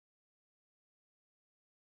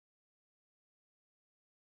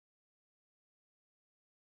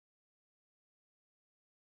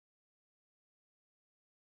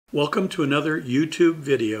Welcome to another YouTube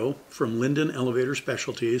video from Linden Elevator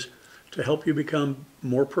Specialties to help you become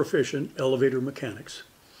more proficient elevator mechanics.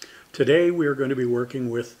 Today we are going to be working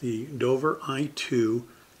with the Dover I2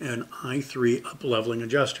 and I3 up-leveling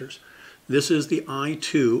adjusters. This is the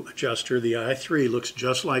I2 adjuster. The I3 looks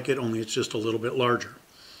just like it, only it's just a little bit larger.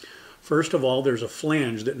 First of all, there's a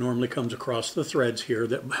flange that normally comes across the threads here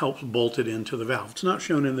that helps bolt it into the valve. It's not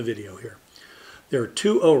shown in the video here. There are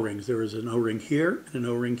two O-rings. There is an O-ring here and an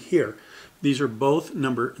O-ring here. These are both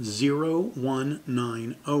number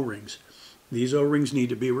 019 O-rings. These O-rings need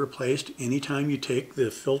to be replaced anytime you take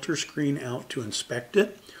the filter screen out to inspect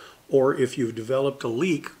it, or if you've developed a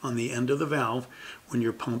leak on the end of the valve when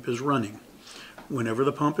your pump is running. Whenever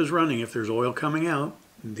the pump is running, if there's oil coming out,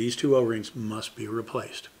 these two O-rings must be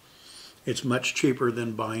replaced. It's much cheaper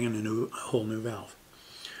than buying a whole new valve.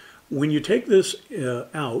 When you take this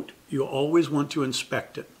out, you always want to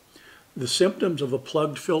inspect it. The symptoms of a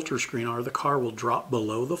plugged filter screen are the car will drop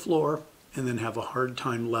below the floor and then have a hard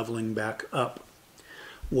time leveling back up.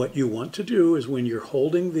 What you want to do is when you're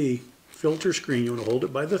holding the filter screen, you want to hold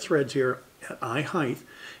it by the threads here at eye height.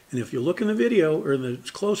 And if you look in the video or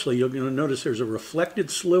closely, you're going to notice there's a reflected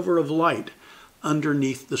sliver of light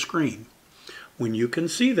underneath the screen. When you can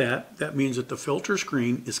see that, that means that the filter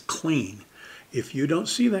screen is clean. If you don't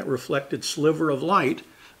see that reflected sliver of light,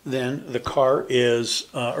 then the car is,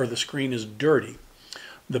 or the screen is dirty.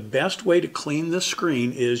 The best way to clean this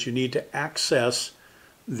screen is you need to access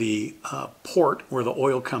the port where the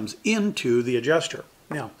oil comes into the adjuster.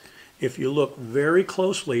 Now, if you look very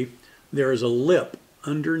closely, there is a lip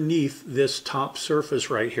underneath this top surface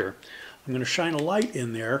right here. I'm going to shine a light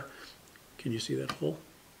in there. Can you see that hole?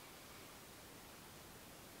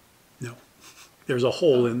 No. There's a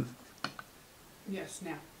hole in. Yes,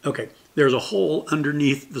 now. Okay, there's a hole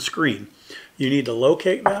underneath the screen. You need to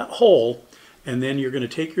locate that hole, and then you're going to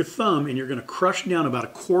take your thumb and you're going to crush down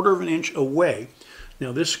about 1/4 of an inch away.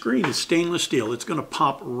 Now this screen is stainless steel. It's going to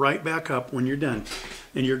pop right back up when you're done.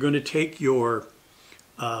 And you're going to take your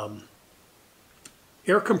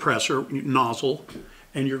air compressor nozzle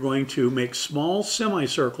and you're going to make small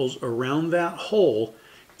semicircles around that hole,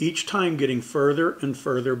 each time getting further and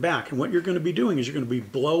further back. And what you're going to be doing is you're going to be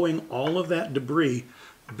blowing all of that debris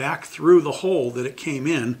back through the hole that it came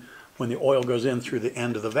in when the oil goes in through the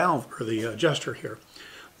end of the valve or the adjuster here.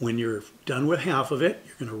 When you're done with half of it,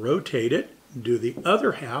 you're going to rotate it, do the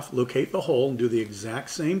other half, locate the hole, and do the exact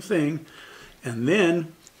same thing. And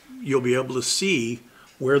then you'll be able to see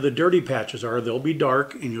where the dirty patches are. They'll be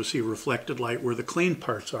dark, and you'll see reflected light where the clean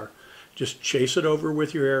parts are. Just chase it over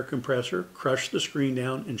with your air compressor, crush the screen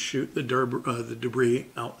down, and shoot the debris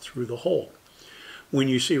out through the hole. When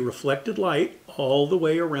you see reflected light all the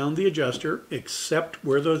way around the adjuster, except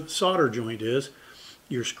where the solder joint is,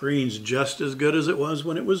 your screen's just as good as it was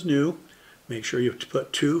when it was new. Make sure you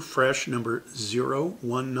put two fresh number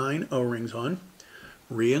 019 O-rings on,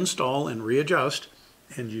 reinstall and readjust,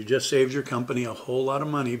 and you just saved your company a whole lot of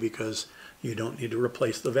money because you don't need to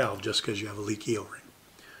replace the valve just because you have a leaky O-ring.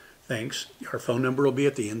 Thanks. Our phone number will be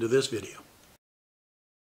at the end of this video.